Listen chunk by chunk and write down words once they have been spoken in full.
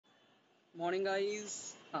Morning,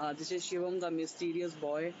 guys. This is Shivam, the mysterious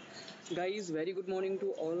boy. Guys, very good morning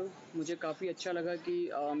to all. मुझे काफ़ी अच्छा लगा कि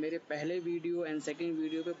मेरे पहले वीडियो एंड सेकंड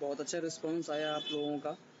वीडियो पे बहुत अच्छा रिस्पांस आया आप लोगों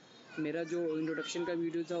का। मेरा जो इंट्रोडक्शन का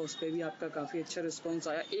वीडियो था उस पर भी आपका काफ़ी अच्छा रिस्पांस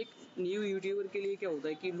आया। एक न्यू यूट्यूबर के लिए क्या होता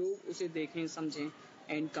है कि लोग उसे देखें, समझें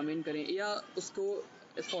एंड कमेंट करें या उसको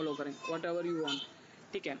फॉलो करें, वट एवर यू वांट।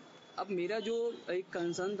 ठीक है। अब मेरा जो एक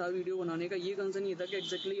कंसर्न था वीडियो बनाने का, ये कंसर्न ये था कि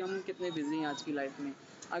एग्जैक्टली हम कितने बिजी हैं आज की लाइफ में।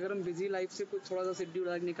 अगर हम बिजी लाइफ से कुछ थोड़ा सा शेड्यूल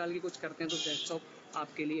निकाल के कुछ करते हैं तो दैट्स ऑफ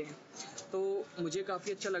आपके लिए है। तो मुझे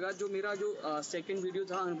काफ़ी अच्छा लगा जो मेरा जो सेकंड वीडियो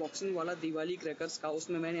था अनबॉक्सिंग वाला दिवाली क्रैकर्स का,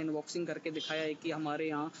 उसमें मैंने अनबॉक्सिंग करके दिखाया है कि हमारे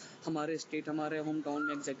यहाँ, हमारे स्टेट, हमारे होम टाउन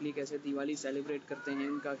में एग्जैक्टली कैसे दिवाली सेलिब्रेट करते हैं,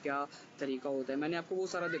 इनका क्या तरीका होता है। मैंने आपको वो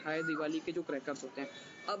सारा दिखाया दिवाली के जो क्रैकर्स होते हैं।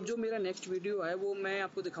 अब जो मेरा नेक्स्ट वीडियो है वो मैं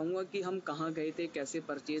आपको दिखाऊंगा कि हम कहाँ गए थे, कैसे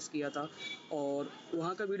परचेज़ किया था, और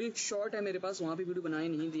वहाँ का वीडियो शॉर्ट है मेरे पास, वहाँ पे वीडियो बनाए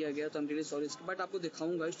नहीं दिया गया तो I am really sorry. But आपको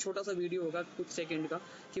दिखाऊंगा, छोटा सा वीडियो होगा कुछ सेकंड का,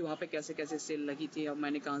 कि वहाँ पे कैसे कैसे सेल लगी थी, अब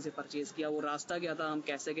मैंने कहाँ से परचेज़ किया, वो रास्ता क्या था, हम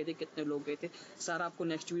कैसे गए थे, कितने लोग गए थे, सारा आपको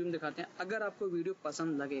नेक्स्ट वीडियो में दिखाते हैं। अगर आपको वीडियो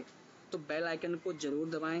पसंद लगे तो बेल आइकन को जरूर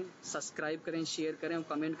दबाएं, सब्सक्राइब करें, शेयर करें और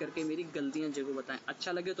कमेंट करके मेरी गलतियां जरूर बताएं।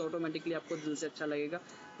 अच्छा लगे तो ऑटोमेटिकली आपको दिल से अच्छा लगेगा,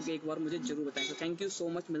 क्योंकि एक बार मुझे जरूर बताएं। तो थैंक यू सो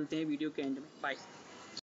मच, मिलते हैं वीडियो के एंड में, बाय।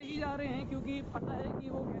 ही जा रहे हैं क्योंकि पता है कि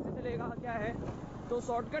वो कैसे चलेगा क्या है, तो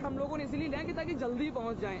शॉर्टकट हम लोगों ने इसीलिए लिया कि ताकि जल्दी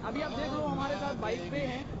पहुंच जाएं। अभी आप देख लो हमारे साथ बाइक पे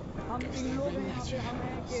हैं, हम 3 लोग हैं यहाँ पे, हम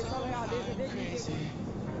हैं, केशव है, आदेश है, देख लीजिए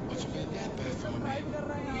केशव ड्राइव कर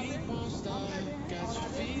रहे हैं यहाँ पे, हम बैठे हैं और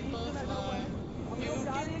आदेश भी बीच में बैठा हुआ है। हम लोग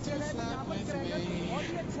जा रहे हैं एक जगह पे जहाँ पर क्रैकर्स बहुत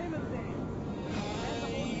ही अच्छे मिलते हैं। मैं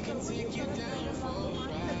सपोज करूँगा कि इस तरह क्रैकर्स आपको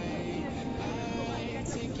मार्केट में नहीं है कहीं पे भी, तो भाई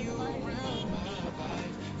क्रैकर्स की दुकान है।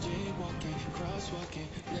 Jaywalking, crosswalking,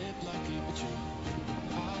 lip locking, but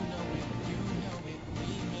I know it, you know it, we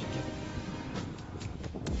make it.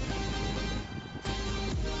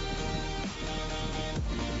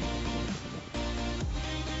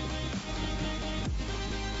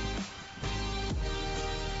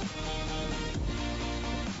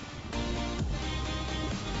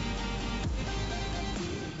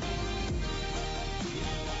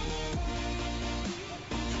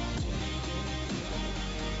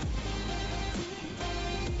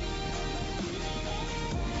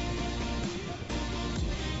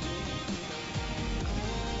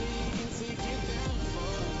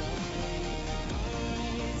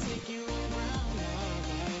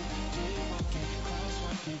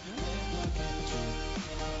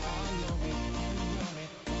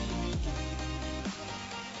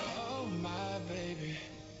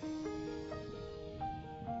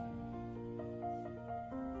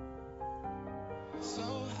 So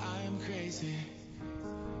I'm crazy.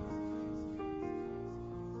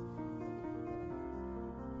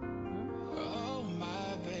 Oh my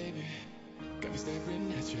baby, got me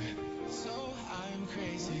staring at you. So I'm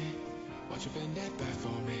crazy. Won't you bend that back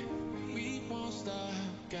for me? We won't stop.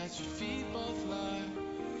 Got your feet both locked.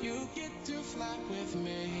 You get to fly with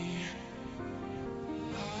me.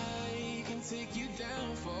 I can take you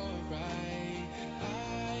down for a ride.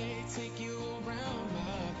 I take you around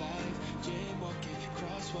my life. Jaywalking,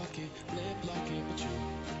 crosswalking, lip locking, but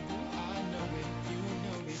I know it, you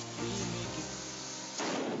know it, we make it.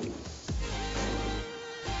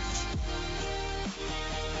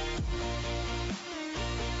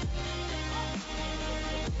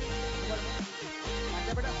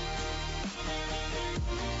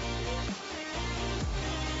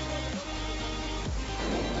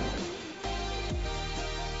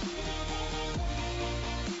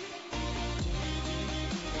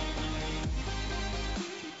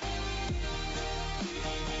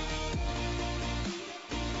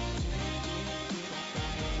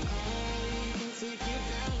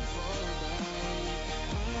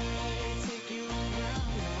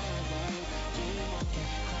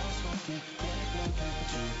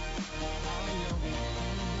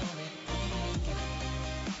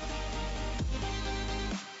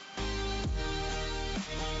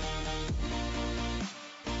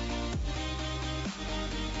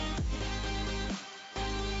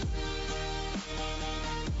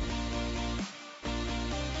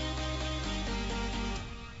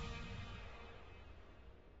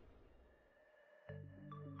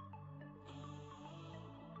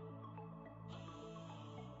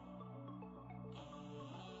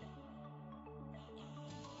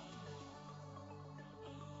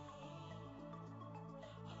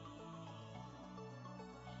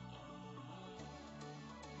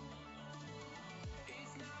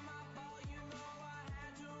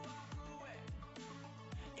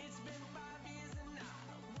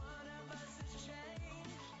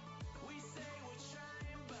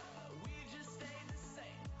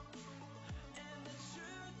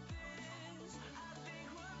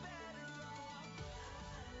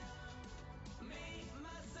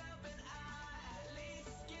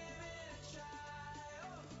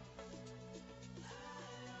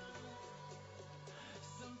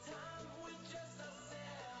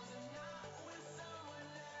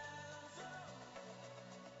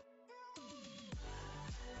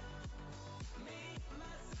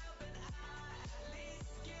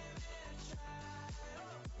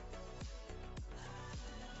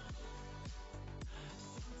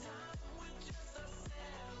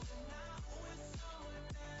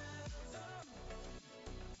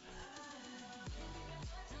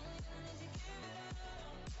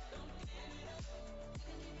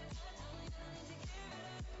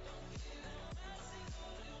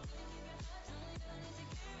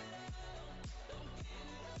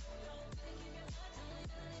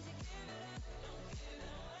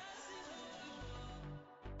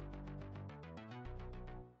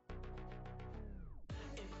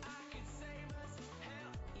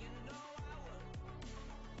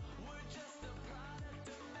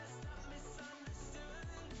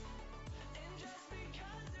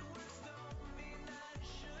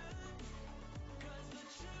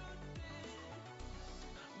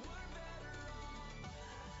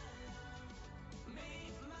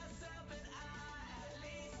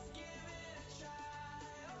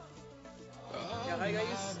 Bye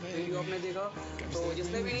guys, video आपने देखा तो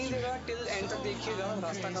जिसने भी नहीं देखा till and तक देखिएगा,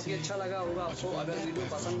 रास्ता काफी अच्छा लगा होगा आपको। अगर वीडियो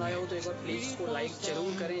पसंद आया हो तो एक बार प्लीज इसको लाइक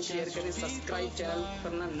जरूर करें, शेयर करें, सब्सक्राइब चैनल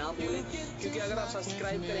करना ना भूलें, क्योंकि अगर आप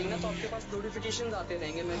सब्सक्राइब करेंगे ना तो आपके पास नोटिफिकेशन आते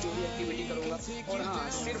रहेंगे मैं जो भी एक्टिविटी करूंगा। और हाँ,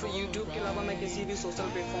 सिर्फ यूट्यूब के अलावा मैं किसी भी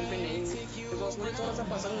सोशल प्लेटफॉर्म पे नहीं हूँ, बिकॉज मुझे थोड़ा सा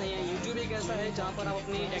पसंद नहीं है। यूट्यूब एक ऐसा है जहाँ पर आप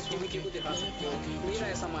अपनी एक्टिविटी को दिखा सकते हो। मेरा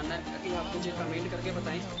ऐसा मानना है कि आप मुझे कमेंट करके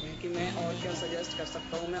बताएं कि मैं और क्या सजेस्ट कर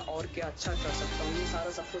सकता हूँ, मैं और क्या अच्छा कर सकता हूँ। ये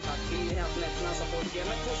सारा सब कुछ आपके लिए है, आपने इतना सपोर्ट किया,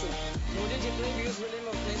 मैं खुश हूँ। मुझे जितने व्यूज मिले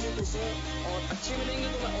मैं उतने से खुश हूँ, और अच्छे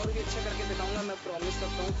मिलेंगे तो मैं और भी अच्छा करके दिखाऊंगा। मैं प्रॉमिस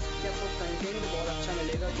करता हूँ कि आपको कंटेंट बहुत अच्छा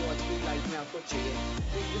मिलेगा जो आज की लाइफ में आपको चाहिए।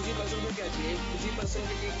 एक बिजी पर्सन को क्या चाहिए, एक बिजी पर्सन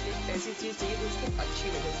के लिए एक ऐसी चीज चाहिए जो उसको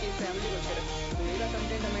अच्छी लगे, उसकी फैमिली को अच्छी लगे। मेरा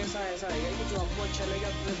कंटेंट हमेशा ऐसा रहेगा कि जो आपको अच्छा लगे,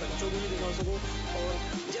 आप अपने बच्चों को भी दिखा सको, और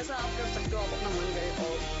जैसा आप कर सकते हो, आप अपना मन करे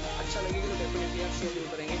और अच्छा लगेगा तो डेफिनेटली आप शेयर जरूर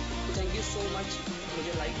करेंगे। तो थैंक यू सो मच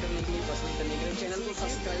मुझे लाइक करने के लिए, पसंद करने के लिए। चैनल को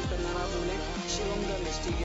सब्सक्राइब करना ना भूलें। Shivam the mysterious